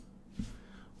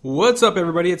What's up,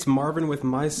 everybody? It's Marvin with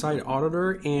My Site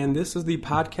Auditor, and this is the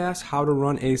podcast, How to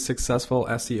Run a Successful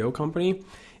SEO Company.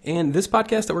 And this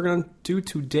podcast that we're going to do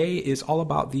today is all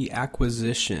about the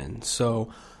acquisition.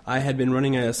 So I had been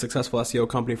running a successful SEO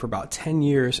company for about 10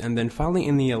 years, and then finally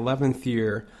in the 11th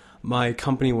year, my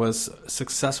company was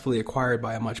successfully acquired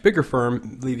by a much bigger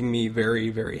firm, leaving me very,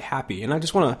 very happy. And I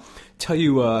just want to tell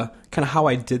you kind of how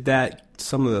I did that,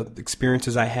 some of the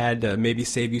experiences I had to maybe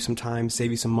save you some time,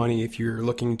 save you some money if you're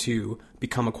looking to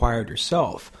become acquired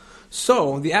yourself.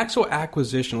 So the actual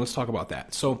acquisition, let's talk about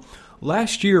that. So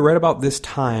last year, right about this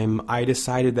time, I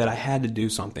decided that I had to do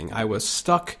something. I was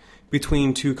stuck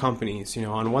between two companies.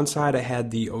 On one side, I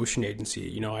had the Ocean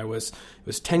Agency. It was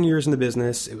 10 years in the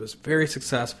business. It was very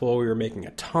successful. We were making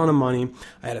a ton of money.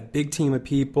 I had a big team of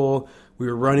people. We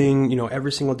were running,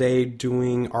 every single day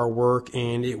doing our work,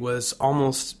 and it was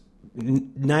almost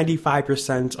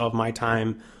 95% of my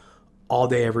time all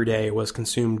day, every day was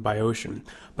consumed by Ocean.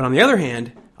 But on the other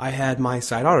hand, I had My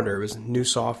Site Auditor. It was new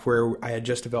software. I had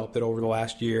just developed it over the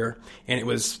last year, and it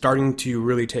was starting to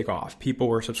really take off. People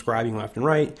were subscribing left and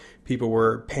right. People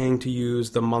were paying to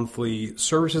use the monthly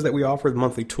services that we offered, the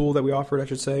monthly tool that we offered, I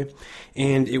should say.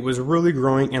 And it was really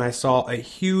growing, and I saw a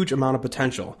huge amount of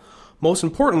potential. Most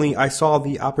importantly, I saw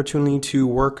the opportunity to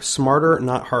work smarter,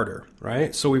 not harder,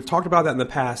 right? So we've talked about that in the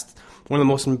past. One of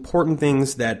the most important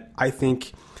things that I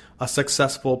think a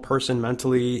successful person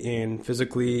mentally and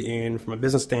physically and from a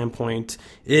business standpoint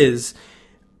is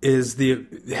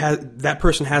that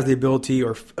person has the ability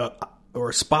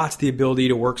or spots the ability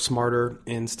to work smarter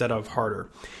instead of harder.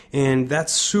 And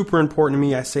that's super important to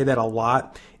me. I say that a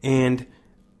lot, and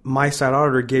My Site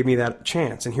Auditor gave me that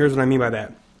chance. And here's what I mean by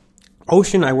that.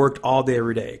 Ocean, I worked all day,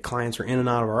 every day. Clients were in and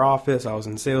out of our office. I was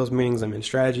in sales meetings. I'm in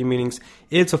strategy meetings.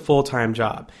 It's a full-time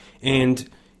job. And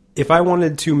if I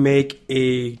wanted to make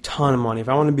a ton of money, if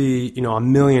I wanted to be, a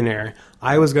millionaire,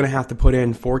 I was going to have to put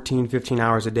in 14, 15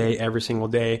 hours a day, every single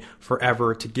day,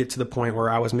 forever to get to the point where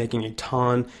I was making a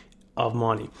ton of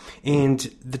money. And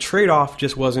the trade-off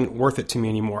just wasn't worth it to me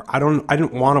anymore. I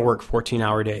didn't want to work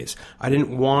 14-hour days. I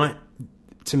didn't want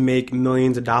to make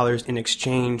millions of dollars in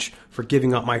exchange for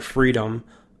giving up my freedom,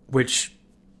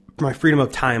 my freedom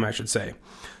of time, I should say.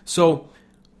 So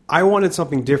I wanted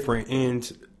something different,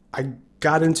 and I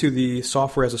got into the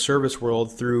software as a service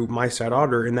world through My Site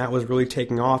Auditor, and that was really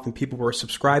taking off, and people were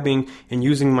subscribing and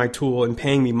using my tool and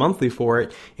paying me monthly for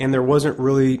it, and there wasn't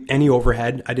really any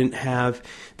overhead. I had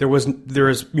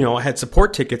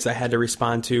support tickets I had to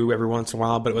respond to every once in a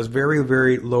while, but it was very,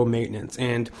 very low maintenance,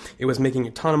 and it was making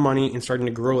a ton of money and starting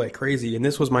to grow like crazy. And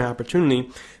this was my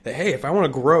opportunity that, hey, if I want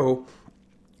to grow,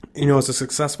 as a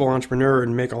successful entrepreneur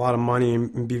and make a lot of money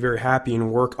and be very happy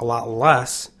and work a lot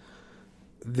less,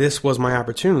 this was my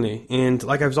opportunity. And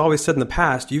like I've always said in the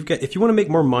past, if you want to make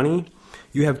more money,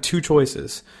 you have two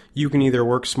choices. You can either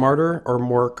work smarter or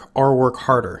work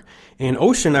harder. In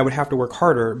Ocean, I would have to work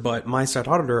harder, but My Site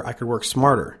Auditor, I could work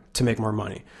smarter to make more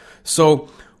money. So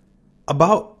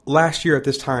about last year at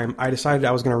this time, I decided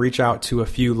I was going to reach out to a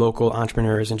few local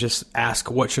entrepreneurs and just ask,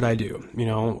 what should I do?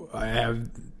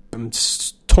 I'm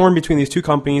torn between these two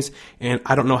companies, and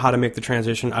I don't know how to make the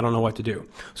transition. I don't know what to do.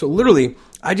 So literally,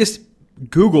 I just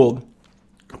Googled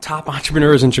top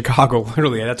entrepreneurs in Chicago.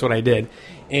 Literally, that's what I did.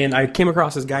 And I came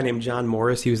across this guy named John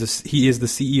Morris. He is the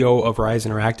CEO of Rise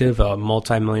Interactive, a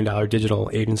multi-million-dollar digital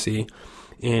agency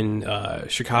in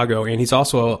Chicago. And he's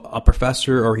also a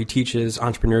professor, or he teaches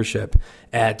entrepreneurship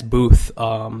at Booth,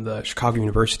 the Chicago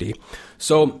University.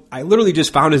 So I literally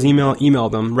just found his email,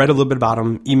 emailed him, read a little bit about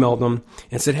him, emailed him,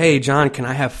 and said, hey, John, can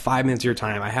I have 5 minutes of your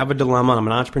time? I have a dilemma. I'm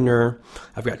an entrepreneur.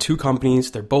 I've got two companies.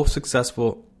 They're both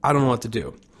successful. I don't know what to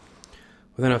do.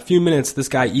 Within a few minutes, this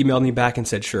guy emailed me back and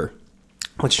said, sure,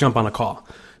 let's jump on a call.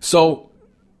 So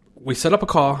we set up a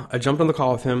call. I jumped on the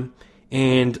call with him,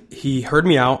 and he heard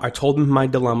me out. I told him my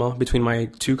dilemma between my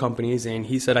two companies, and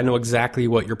he said, I know exactly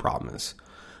what your problem is.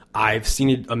 I've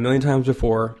seen it a million times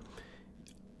before.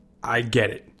 I get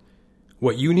it.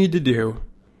 What you need to do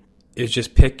is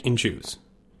just pick and choose.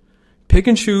 Pick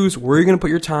and choose where you're going to put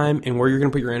your time and where you're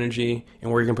going to put your energy and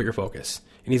where you're going to put your focus.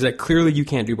 And he's like, clearly you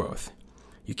can't do both.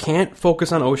 You can't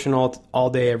focus on Ocean all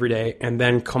day, every day, and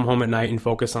then come home at night and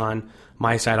focus on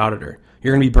My Site Auditor.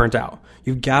 You're going to be burnt out.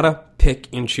 You've got to pick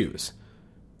and choose.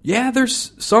 Yeah,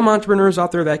 there's some entrepreneurs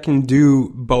out there that can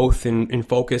do both and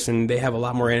focus, and they have a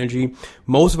lot more energy.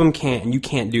 Most of them can't, and you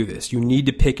can't do this. You need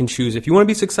to pick and choose. If you want to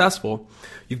be successful,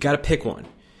 you've got to pick one.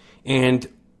 And,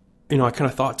 I kind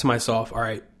of thought to myself, all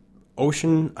right,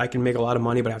 Ocean, I can make a lot of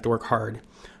money, but I have to work hard.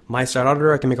 My Site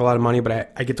Auditor, I can make a lot of money,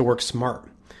 but I get to work smart.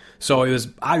 So it was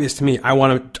obvious to me,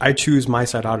 I choose My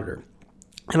Site Auditor.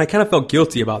 And I kind of felt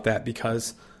guilty about that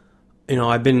because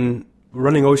I've been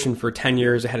running Ocean for 10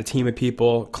 years. I had a team of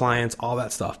people, clients, all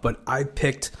that stuff. But I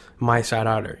picked My Side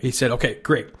Outer. He said, okay,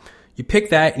 great. You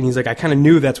picked that. And he's like, I kind of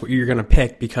knew that's what you're going to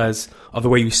pick because of the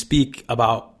way you speak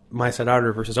about My Side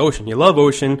Outer versus Ocean. You love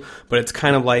Ocean, but it's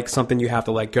kind of like something you have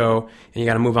to let go and you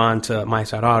got to move on to My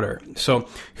Side Outer. So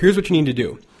here's what you need to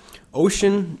do.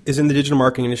 Ocean is in the digital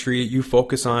marketing industry. You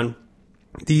focus on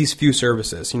these few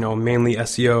services, mainly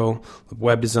SEO,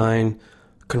 web design,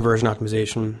 conversion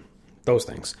optimization, those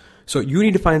things. So you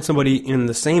need to find somebody in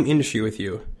the same industry with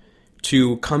you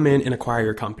to come in and acquire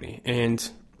your company. And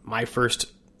my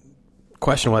first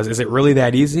question was, is it really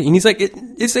that easy? And he's like,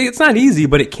 it's not easy,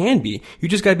 but it can be. You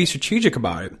just got to be strategic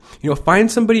about it. Find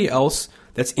somebody else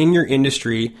that's in your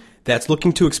industry that's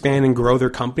looking to expand and grow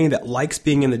their company, that likes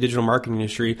being in the digital marketing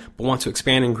industry, but wants to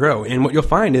expand and grow. And what you'll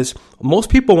find is most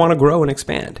people want to grow and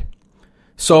expand.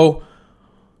 So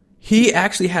he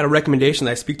actually had a recommendation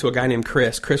that I speak to a guy named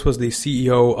Chris. Chris was the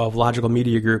CEO of Logical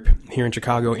Media Group here in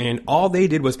Chicago, and all they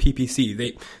did was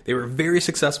PPC. They were very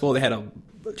successful. They had a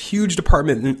huge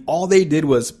department, and all they did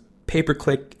was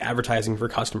pay-per-click advertising for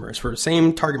customers for the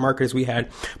same target market as we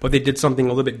had, but they did something a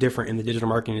little bit different in the digital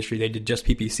marketing industry. They did just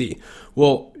PPC.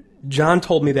 Well, John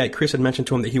told me that Chris had mentioned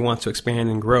to him that he wants to expand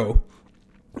and grow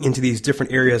into these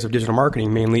different areas of digital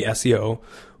marketing, mainly SEO,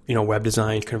 web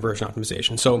design, conversion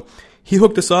optimization. So he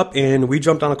hooked us up and we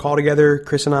jumped on a call together,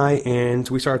 Chris and I, and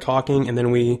we started talking, and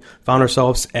then we found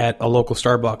ourselves at a local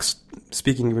Starbucks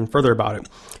speaking even further about it.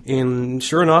 And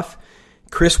sure enough,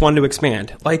 Chris wanted to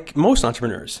expand. Like most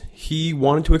entrepreneurs, he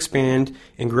wanted to expand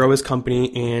and grow his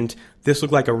company, and this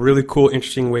looked like a really cool,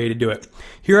 interesting way to do it.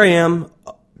 Here I am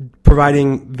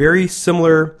providing very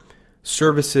similar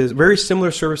services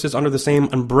under the same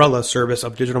umbrella service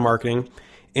of digital marketing,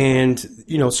 and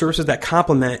services that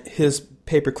complement his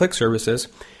pay-per-click services.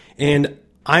 And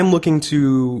I'm looking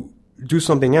to do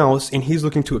something else, and he's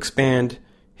looking to expand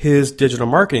his digital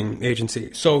marketing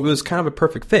agency. So it was kind of a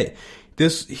perfect fit.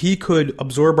 He could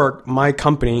absorb my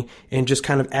company and just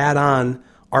kind of add on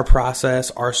our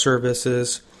process, our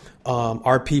services,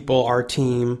 our people, our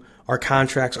team, our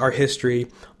contracts, our history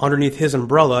underneath his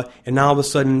umbrella, and now all of a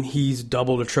sudden he's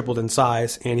doubled or tripled in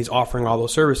size and he's offering all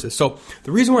those services. So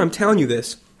the reason why I'm telling you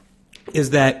this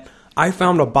is that I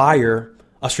found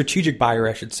a strategic buyer,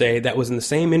 I should say, that was in the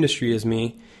same industry as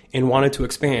me and wanted to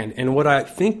expand. And what I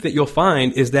think that you'll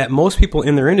find is that most people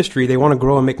in their industry, they want to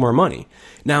grow and make more money.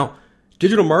 Now,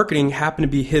 digital marketing happened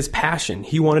to be his passion.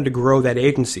 He wanted to grow that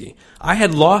agency. I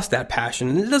had lost that passion,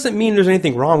 and it doesn't mean there's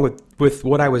anything wrong with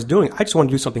what I was doing. I just wanted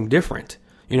to do something different.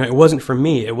 It wasn't for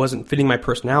me. It wasn't fitting my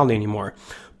personality anymore.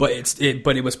 But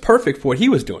it was perfect for what he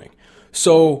was doing.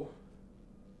 So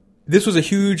this was a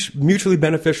huge, mutually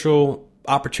beneficial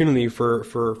opportunity for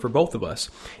both of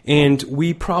us. And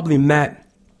we probably met,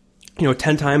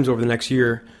 10 times over the next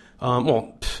year.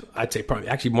 I'd say probably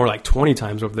actually more like 20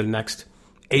 times over the next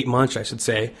 8 months, I should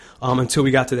say, until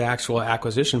we got to the actual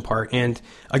acquisition part. And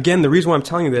again, the reason why I'm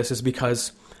telling you this is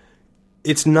because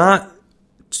it's not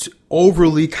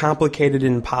overly complicated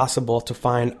and impossible to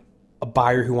find a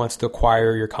buyer who wants to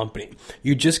acquire your company.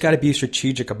 You just got to be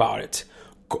strategic about it.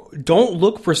 Don't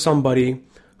look for somebody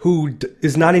who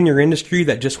is not in your industry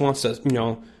that just wants to,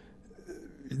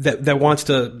 that wants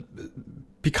to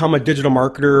become a digital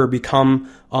marketer or become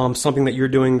something that you're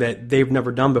doing that they've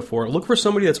never done before. Look for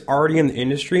somebody that's already in the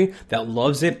industry that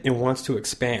loves it and wants to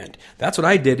expand. That's what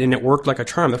I did, and it worked like a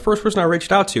charm. The first person I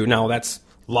reached out to, now that's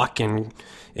luck, and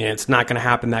it's not going to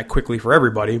happen that quickly for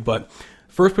everybody, but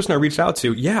first person I reached out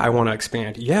to, yeah, I want to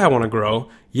expand. Yeah, I want to grow.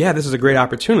 Yeah, this is a great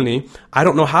opportunity. I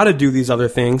don't know how to do these other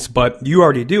things, but you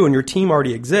already do, and your team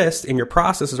already exists, and your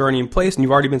process is already in place, and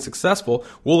you've already been successful.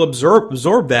 We'll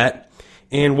absorb that,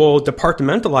 and we'll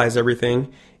departmentalize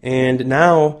everything. And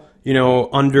now,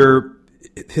 under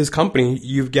his company,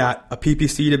 you've got a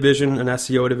PPC division, an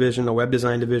SEO division, a web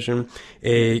design division,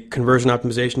 a conversion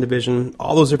optimization division,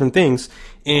 all those different things.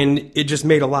 And it just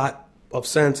made a lot of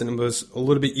sense, and it was a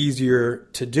little bit easier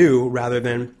to do rather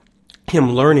than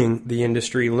him learning the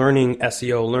industry, learning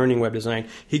SEO, learning web design.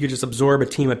 He could just absorb a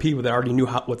team of people that already knew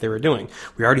what they were doing.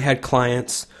 We already had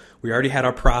clients. We already had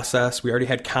our process. We already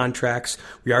had contracts.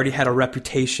 We already had a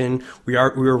reputation. We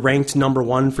were ranked number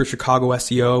 1 for Chicago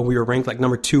SEO. We were ranked like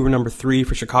number 2 or number 3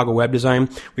 for Chicago web design.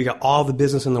 We got all the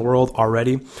business in the world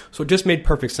already. So it just made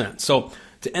perfect sense. So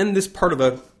to end this part of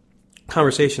the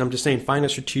conversation, I'm just saying find a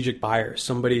strategic buyer,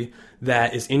 somebody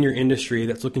that is in your industry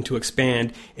that's looking to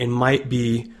expand and might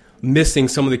be missing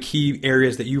some of the key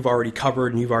areas that you've already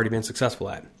covered and you've already been successful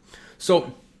at.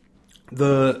 So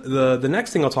the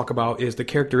next thing I'll talk about is the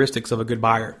characteristics of a good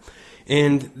buyer.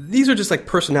 And these are just like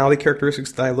personality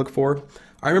characteristics that I look for.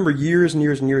 I remember years and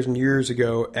years and years and years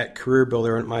ago at Career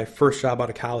Builder, at my first job out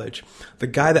of college, the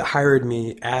guy that hired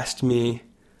me asked me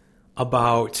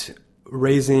about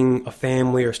raising a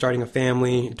family or starting a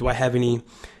family. Do I have any,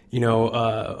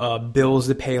 bills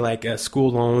to pay, like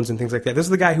school loans and things like that? This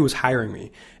is the guy who was hiring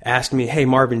me. Asked me, hey,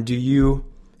 Marvin, do you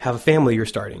have a family you're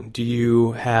starting? Do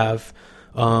you have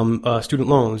student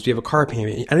loans? Do you have a car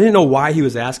payment? I didn't know why he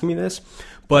was asking me this,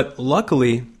 but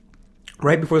luckily,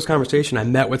 right before this conversation, I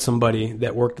met with somebody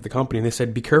that worked at the company, and they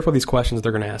said, be careful of these questions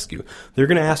they're going to ask you. They're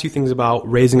going to ask you things about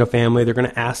raising a family. They're going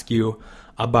to ask you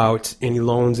about any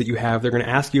loans that you have. They're going to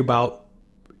ask you about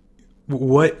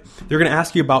they're going to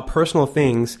ask you about personal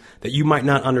things that you might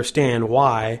not understand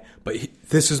why, but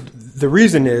this is the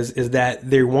reason is that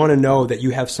they want to know that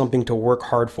you have something to work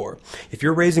hard for. If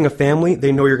you're raising a family,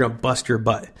 they know you're going to bust your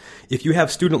butt. If you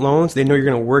have student loans, they know you're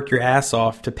going to work your ass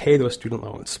off to pay those student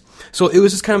loans. So it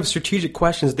was just kind of strategic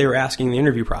questions they were asking in the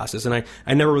interview process, and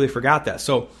I never really forgot that.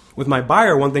 So with my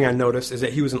buyer, one thing I noticed is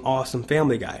that he was an awesome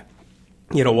family guy.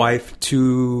 He had a wife,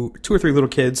 two or three little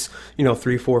kids,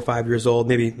 3, 4, 5 years old,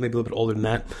 maybe a little bit older than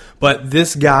that. But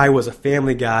this guy was a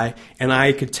family guy, and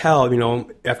I could tell,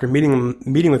 after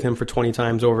meeting with him for 20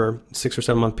 times over a 6 or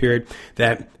 7 month period,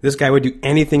 that this guy would do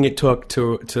anything it took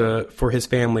for his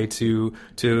family to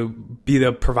be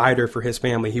the provider for his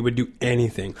family. He would do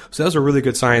anything. So that was a really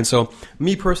good sign. So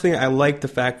me personally, I liked the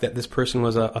fact that this person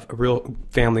was a real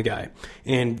family guy,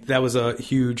 and that was a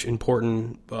huge,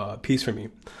 important piece for me.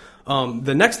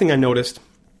 The next thing I noticed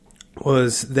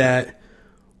was that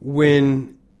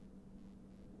when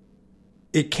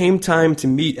it came time to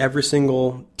meet every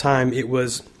single time, he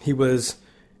was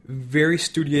very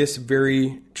studious,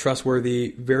 very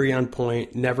trustworthy, very on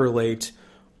point, never late,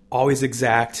 always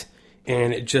exact,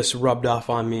 and it just rubbed off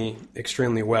on me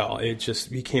extremely well.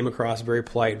 He came across very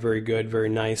polite, very good, very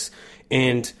nice,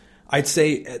 and I'd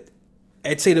say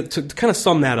to kind of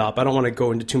sum that up, I don't want to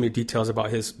go into too many details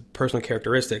about his personal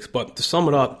characteristics, but to sum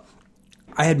it up,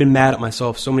 I had been mad at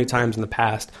myself so many times in the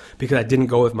past because I didn't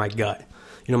go with my gut.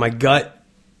 My gut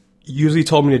usually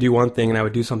told me to do one thing and I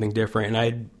would do something different, and I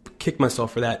had kicked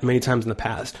myself for that many times in the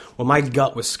past. Well, my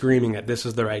gut was screaming that this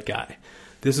is the right guy.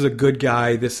 This is a good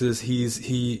guy.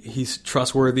 He's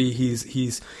trustworthy.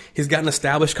 He's got an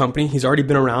established company. He's already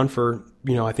been around for,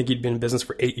 I think he'd been in business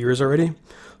for 8 years already.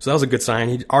 So that was a good sign.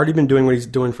 He'd already been doing what he's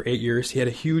doing for 8 years. He had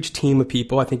a huge team of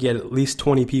people. I think he had at least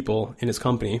 20 people in his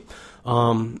company.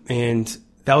 And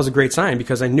that was a great sign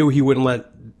because I knew he wouldn't let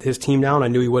his team down. I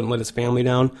knew he wouldn't let his family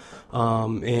down.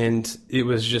 And it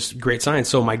was just a great sign.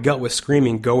 So my gut was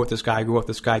screaming, go with this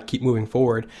guy, keep moving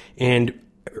forward. And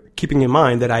keeping in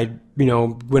mind that I,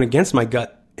 went against my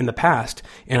gut in the past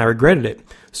and I regretted it.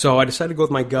 So I decided to go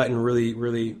with my gut and really,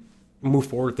 really move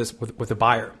forward with a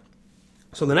buyer.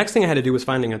 So the next thing I had to do was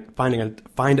find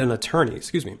an attorney.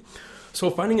 Excuse me.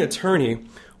 So finding an attorney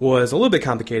was a little bit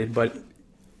complicated, but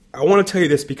I want to tell you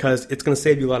this because it's going to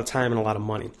save you a lot of time and a lot of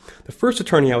money. The first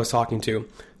attorney I was talking to,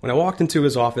 when I walked into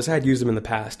his office, I had used him in the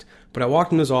past, but I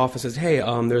walked into his office and said, hey,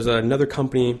 there's another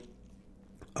company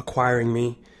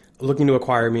looking to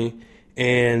acquire me,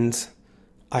 and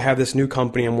I have this new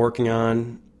company I'm working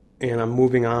on, and I'm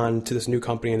moving on to this new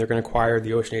company, and they're going to acquire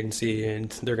the Ocean Agency, and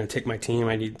they're going to take my team.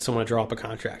 I need someone to draw up a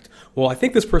contract. Well, I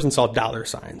think this person saw dollar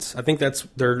signs. I think that's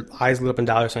their eyes lit up in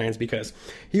dollar signs because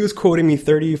he was quoting me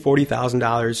 $30,000,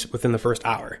 $40,000 within the first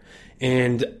hour.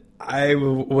 And I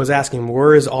was asking him,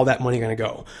 where is all that money going to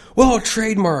go? Well,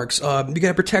 trademarks, you got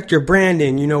to protect your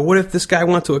branding. What if this guy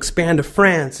wants to expand to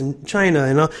France and China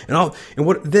and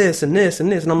what this and this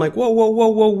and this? And I'm like,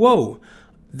 whoa.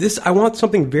 I want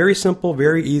something very simple,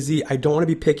 very easy. I don't want to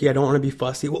be picky. I don't want to be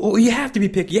fussy. Well, you have to be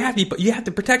picky. You have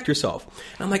to protect yourself.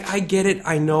 And I'm like, I get it.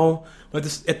 I know. But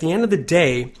at the end of the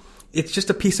day, it's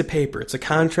just a piece of paper. It's a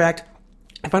contract.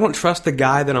 If I don't trust the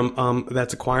guy that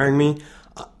that's acquiring me,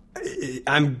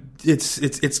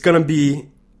 it's going to be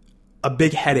a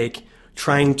big headache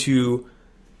trying to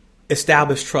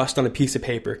establish trust on a piece of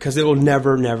paper because it will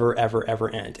never, ever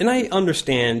end. And I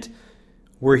understand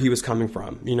where he was coming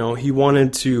from. He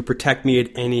wanted to protect me at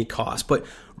any cost. But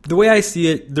the way I see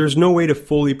it, there's no way to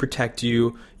fully protect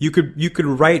you. You could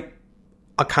write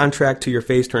a contract till your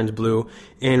face turns blue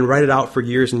and write it out for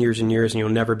years and years and years, and you'll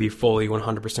never be fully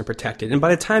 100% protected. And by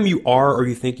the time you are, or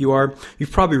you think you are,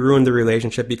 you've probably ruined the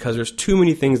relationship because there's too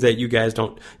many things that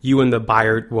you and the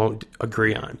buyer won't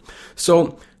agree on.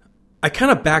 So I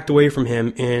kind of backed away from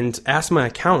him and asked my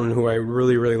accountant, who I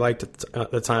really, really liked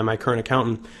at the time, my current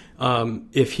accountant,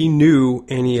 if he knew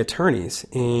any attorneys.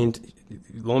 And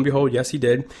lo and behold, yes, he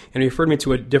did. And he referred me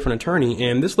to a different attorney.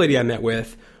 And this lady I met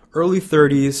with, early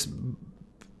 30s,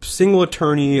 single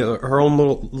attorney, her own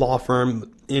little law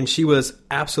firm, and she was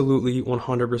absolutely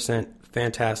 100%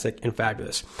 fantastic and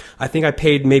fabulous. I think I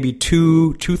paid maybe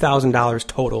 $2,000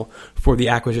 total for the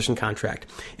acquisition contract.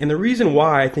 And the reason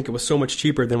why I think it was so much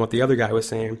cheaper than what the other guy was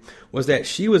saying was that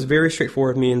she was very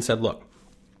straightforward with me and said, look,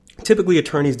 typically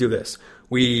attorneys do this.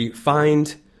 We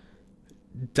find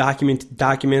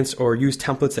documents or use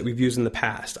templates that we've used in the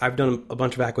past. I've done a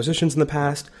bunch of acquisitions in the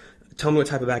past. Tell me what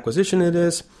type of acquisition it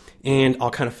is, and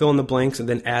I'll kind of fill in the blanks and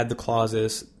then add the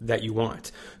clauses that you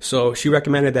want. So she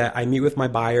recommended that I meet with my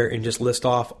buyer and just list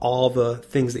off all the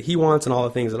things that he wants and all the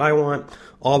things that I want,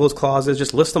 all those clauses,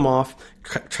 just list them off,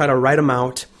 try to write them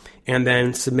out, and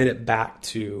then submit it back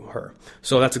to her.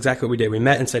 So that's exactly what we did. We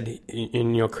met and said,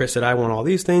 Chris said, I want all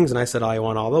these things, and I said, I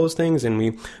want all those things, and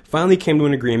we finally came to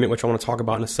an agreement, which I want to talk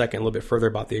about in a second, a little bit further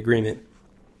about the agreement.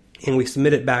 And we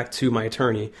submitted it back to my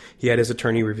attorney. He had his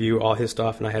attorney review all his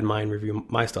stuff, and I had mine review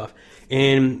my stuff.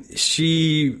 And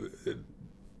she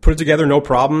put it together, no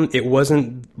problem. It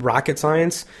wasn't rocket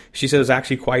science. She said it was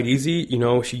actually quite easy.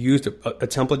 She used a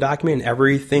template document, and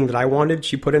everything that I wanted,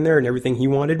 she put in there, and everything he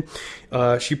wanted,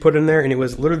 she put in there, and it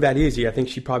was literally that easy. I think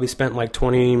she probably spent like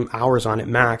 20 hours on it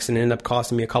max, and it ended up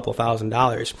costing me a couple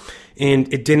 $1,000.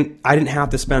 And I didn't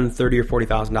have to spend $30,000 or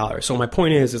 $40,000. So my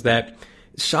point is that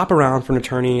shop around for an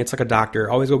attorney. It's like a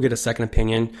doctor. Always go get a second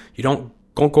opinion. You don't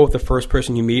go with the first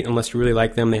person you meet unless you really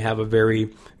like them. They have a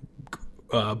very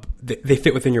they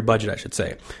fit within your budget, I should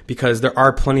say, because there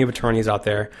are plenty of attorneys out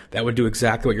there that would do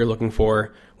exactly what you're looking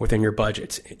for within your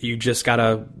budget. You just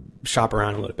gotta shop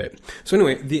around a little bit. So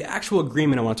anyway, the actual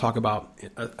agreement I want to talk about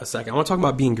a second. I want to talk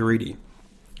about being greedy.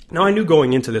 Now, I knew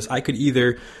going into this, I could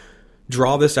either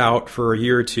draw this out for a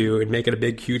year or two and make it a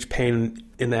big, huge pain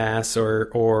in the ass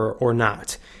or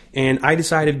not. And I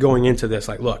decided going into this,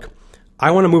 like, look,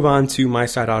 I want to move on to My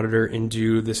Side Auditor and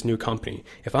do this new company.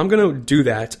 If I'm going to do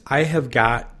that, I have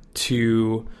got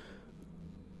to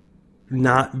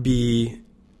not be,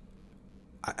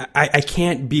 I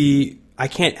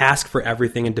can't ask for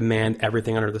everything and demand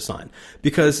everything under the sun,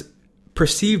 because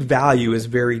perceived value is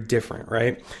very different,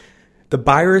 right? The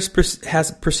buyer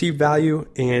has perceived value,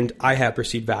 and I have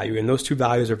perceived value, and those two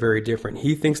values are very different.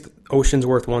 He thinks Ocean's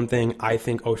worth one thing. I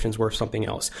think Ocean's worth something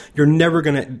else. You're never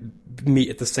going to meet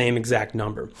at the same exact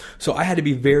number. So I had to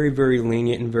be very, very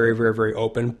lenient and very, very, very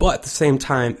open, but at the same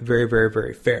time, very, very,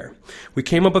 very fair. We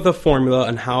came up with a formula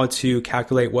on how to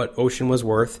calculate what Ocean was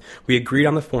worth. We agreed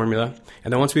on the formula,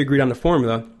 and then once we agreed on the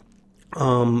formula,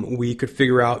 we could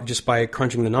figure out just by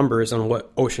crunching the numbers on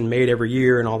what Ocean made every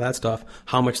year and all that stuff,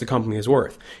 how much the company is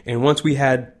worth. And once we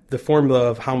had the formula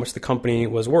of how much the company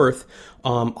was worth,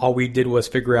 all we did was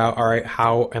figure out, all right,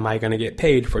 how am I going to get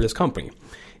paid for this company?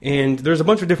 And there's a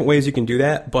bunch of different ways you can do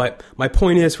that. But my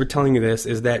point is, for telling you this,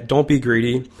 is that don't be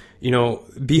greedy.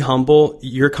 Be humble.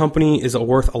 Your company is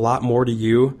worth a lot more to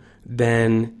you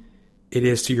than it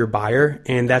is to your buyer.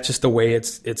 And that's just the way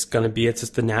it's going to be. It's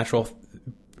just the natural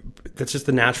That's just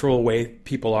the natural way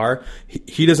people are.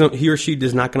 He or she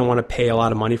is not going to want to pay a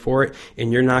lot of money for it,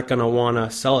 and you're not going to want to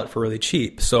sell it for really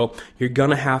cheap. So you're going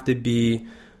to have to be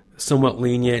somewhat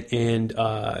lenient, and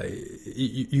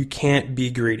you can't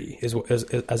be greedy,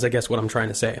 as I guess what I'm trying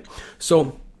to say.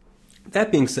 So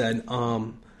that being said,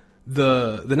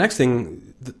 the next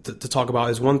thing to talk about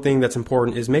is one thing that's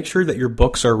important is make sure that your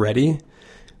books are ready.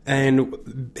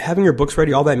 And having your books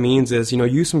ready, all that means is,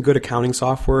 use some good accounting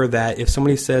software that if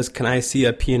somebody says, can I see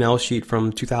a P&L sheet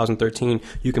from 2013,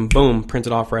 you can, boom, print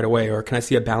it off right away. Or can I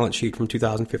see a balance sheet from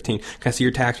 2015? Can I see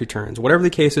your tax returns? Whatever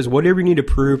the case is, whatever you need to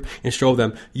prove and show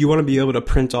them, you want to be able to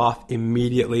print off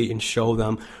immediately and show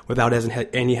them without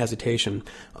any hesitation.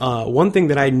 One thing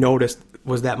that I noticed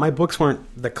was that my books weren't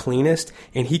the cleanest,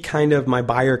 and my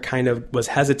buyer was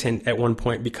hesitant at one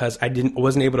point because I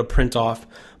wasn't able to print off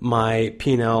my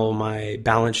P&L, my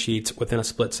balance sheets within a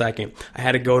split second. I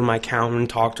had to go to my accountant,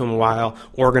 talk to him a while,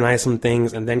 organize some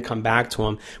things, and then come back to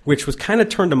him, which was kind of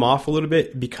turned him off a little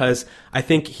bit because I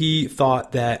think he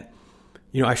thought that,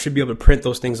 I should be able to print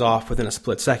those things off within a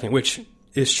split second, which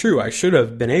is true. I should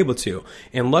have been able to.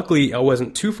 And luckily, I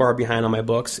wasn't too far behind on my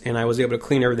books, and I was able to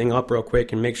clean everything up real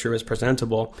quick and make sure it was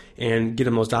presentable and get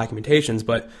him those documentations,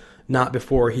 but not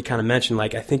before he kind of mentioned, I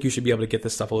think you should be able to get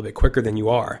this stuff a little bit quicker than you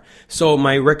are. So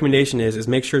my recommendation is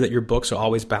make sure that your books are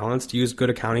always balanced. Use good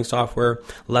accounting software.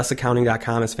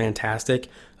 Lessaccounting.com is fantastic.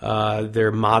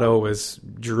 Their motto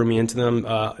drew me into them.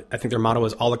 I think their motto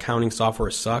was all accounting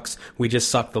software sucks. We just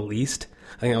suck the least.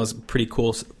 I think that was pretty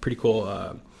cool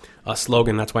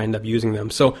slogan. That's why I ended up using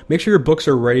them. So make sure your books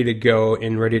are ready to go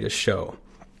and ready to show.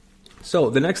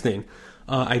 So the next thing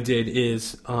I did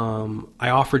is I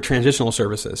offered transitional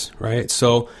services, right?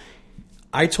 So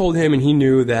I told him, and he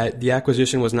knew, that the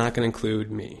acquisition was not going to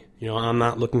include me. I'm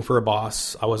not looking for a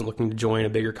boss. I wasn't looking to join a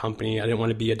bigger company. I didn't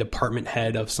want to be a department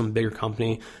head of some bigger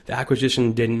company. The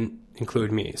acquisition didn't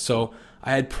include me. So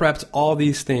I had prepped all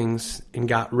these things and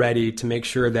got ready to make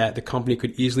sure that the company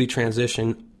could easily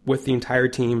transition with the entire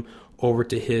team over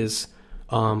to his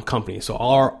company. So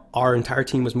our entire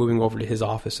team was moving over to his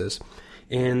offices.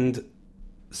 And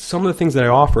some of the things that I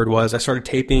offered was I started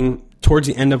taping towards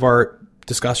the end of our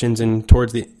discussions and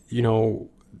towards the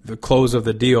close of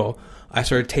the deal. I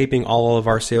started taping all of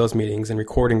our sales meetings and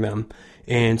recording them,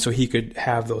 and so he could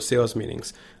have those sales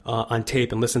meetings on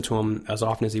tape and listen to them as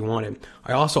often as he wanted.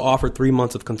 I also offered 3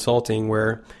 months of consulting,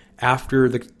 where after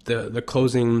the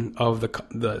closing of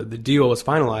the deal was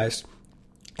finalized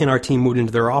and our team moved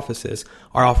into their offices,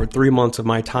 I offered 3 months of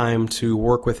my time to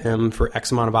work with him for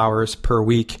X amount of hours per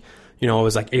week. It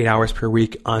was like 8 hours per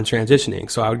week on transitioning.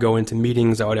 So I would go into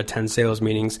meetings, I would attend sales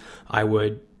meetings, I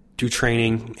would do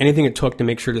training, anything it took to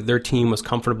make sure that their team was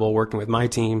comfortable working with my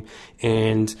team,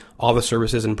 and all the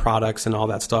services and products and all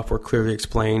that stuff were clearly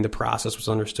explained, the process was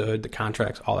understood, the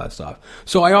contracts, all that stuff.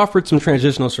 So I offered some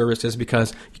transitional services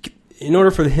because in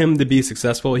order for him to be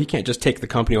successful, he can't just take the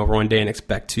company over one day and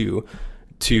expect to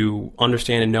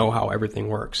understand and know how everything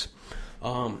works.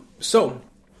 So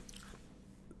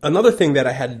another thing that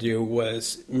I had to do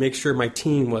was make sure my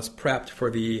team was prepped for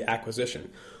the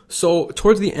acquisition. So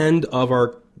towards the end of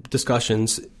our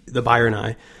discussions, the buyer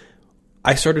and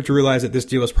I started to realize that this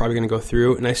deal was probably going to go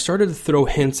through, and I started to throw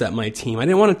hints at my team. I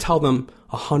didn't want to tell them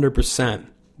 100%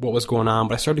 what was going on,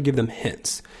 but I started to give them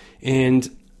hints. And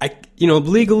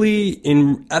legally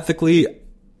and ethically,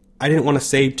 I didn't want to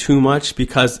say too much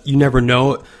because you never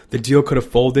know. The deal could have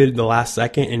folded the last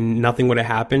second and nothing would have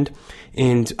happened,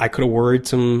 and I could have worried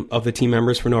some of the team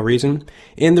members for no reason.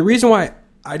 And the reason why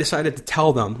I decided to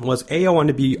tell them was, A, I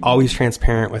wanted to be always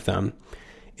transparent with them,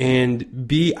 and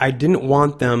B, I didn't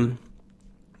want them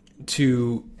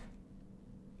to,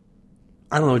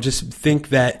 just think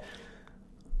that,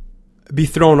 be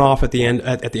thrown off at the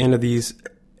end of these,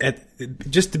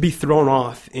 just to be thrown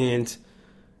off and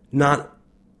not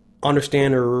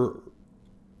understand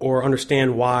or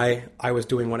understand why I was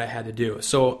doing what I had to do.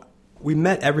 So we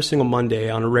met every single Monday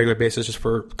on a regular basis just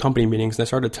for company meetings, and I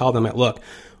started to tell them that, look,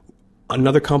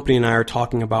 another company and I are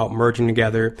talking about merging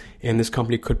together, and this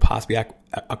company could possibly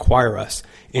acquire us,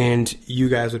 and you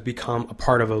guys would become a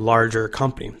part of a larger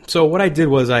company. So what I did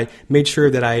was I made sure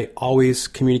that I always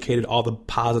communicated all the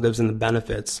positives and the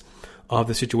benefits of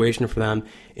the situation for them,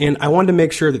 and I wanted to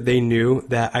make sure that they knew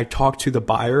that I talked to the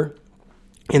buyer,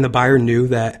 and the buyer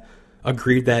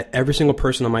agreed that every single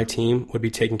person on my team would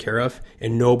be taken care of,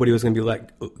 and no one's going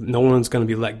to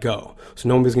be let go. So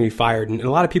no one's going to be fired. And a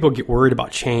lot of people get worried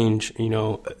about change. A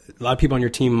lot of people on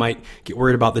your team might get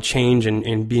worried about the change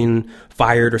and being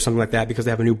fired or something like that because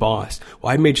they have a new boss.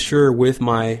 Well, I made sure with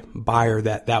my buyer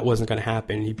that wasn't going to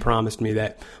happen. He promised me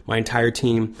that my entire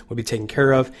team would be taken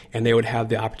care of, and they would have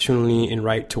the opportunity and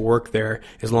right to work there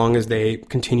as long as they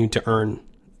continued to earn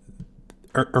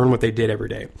what they did every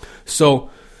day. So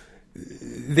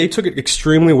they took it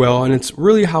extremely well, and it's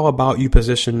really how about you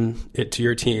position it to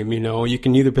your team. You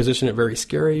can either position it very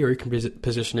scary or you can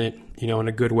position it, in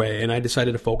a good way. And I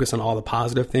decided to focus on all the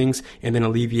positive things and then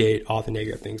alleviate all the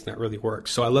negative things that really worked.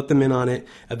 So I let them in on it.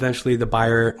 Eventually, the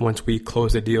buyer, once we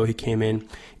closed the deal, he came in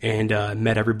and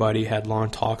met everybody, had long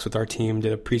talks with our team,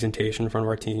 did a presentation in front of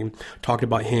our team, talked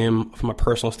about him from a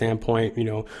personal standpoint,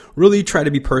 really try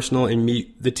to be personal and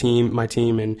meet my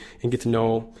team, and get to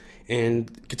know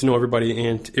everybody,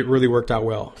 and it really worked out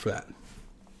well for that.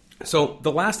 So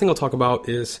the last thing I'll talk about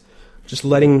is just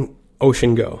letting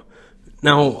Ocean go.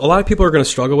 Now, a lot of people are going to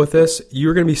struggle with this.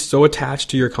 You're going to be so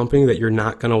attached to your company that you're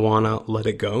not going to want to let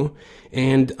it go.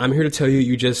 And I'm here to tell you,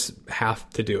 you just have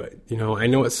to do it. I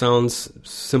know it sounds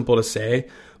simple to say,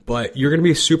 but you're going to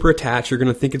be super attached. You're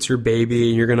going to think it's your baby.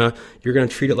 You're going to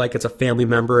treat it like it's a family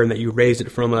member and that you raised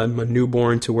it from a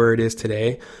newborn to where it is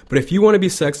today. But if you want to be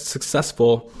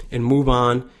successful and move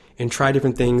on and try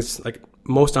different things like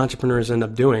most entrepreneurs end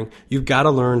up doing, you've got to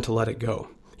learn to let it go.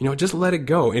 Just let it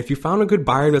go. And if you found a good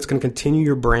buyer that's going to continue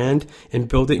your brand and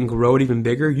build it and grow it even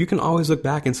bigger, you can always look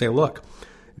back and say, look,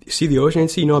 see the Ocean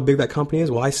Agency, how big that company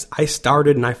is? Well, I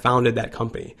started and I founded that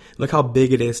company. Look how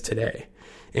big it is today.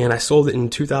 And I sold it in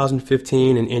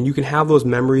 2015, and you can have those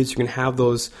memories, you can have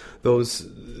those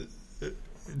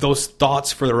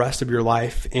thoughts for the rest of your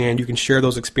life, and you can share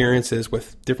those experiences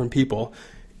with different people,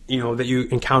 that you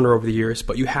encounter over the years.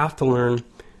 But you have to learn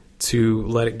to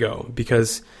let it go,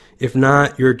 because if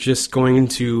not, you're just going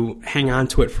to hang on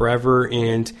to it forever.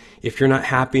 And if you're not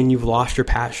happy and you've lost your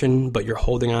passion, but you're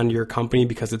holding on to your company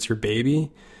because it's your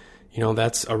baby,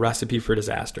 that's a recipe for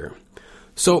disaster.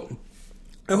 So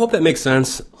I hope that makes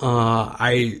sense.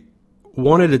 I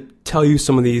wanted to tell you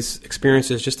some of these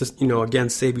experiences just to, again,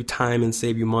 save you time and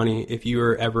save you money if you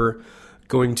are ever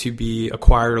going to be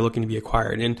acquired or looking to be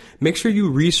acquired. And make sure you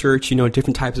research,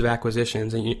 different types of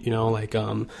acquisitions.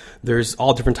 And, there's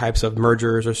all different types of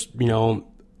mergers or,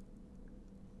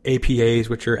 APAs,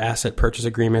 which are asset purchase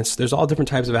agreements. There's all different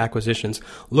types of acquisitions.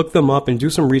 Look them up and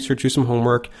do some research, do some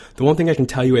homework. The one thing I can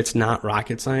tell you, it's not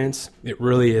rocket science. It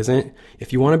really isn't.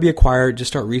 If you want to be acquired,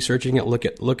 just start researching it, look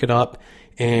it up,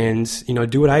 and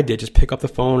do what I did. Just pick up the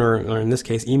phone or in this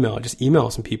case, email. Just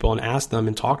email some people and ask them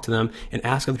and talk to them and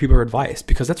ask other people for advice,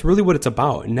 because that's really what it's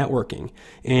about, networking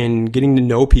and getting to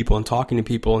know people and talking to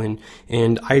people.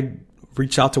 And I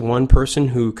reached out to one person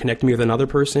who connected me with another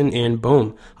person, and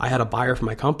boom, I had a buyer for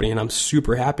my company, and I'm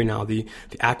super happy now. The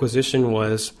acquisition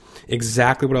was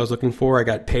exactly what I was looking for. I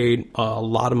got paid a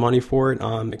lot of money for it.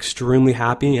 I'm extremely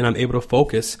happy, and I'm able to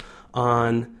focus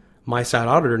on my side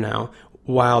auditor now,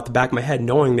 while at the back of my head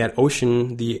knowing that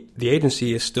Ocean, the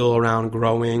agency, is still around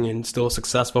growing and still a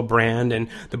successful brand, and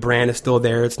the brand is still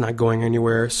there. It's not going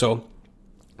anywhere. So,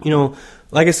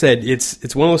 like I said,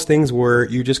 it's one of those things where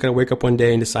you just got to wake up one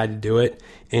day and decide to do it.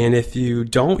 And if you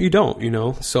don't, you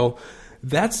don't, So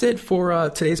that's it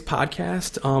for today's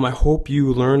podcast. I hope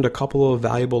you learned a couple of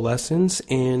valuable lessons,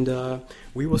 and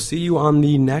we will see you on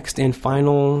the next and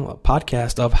final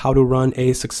podcast of how to run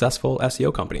a successful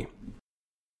SEO company.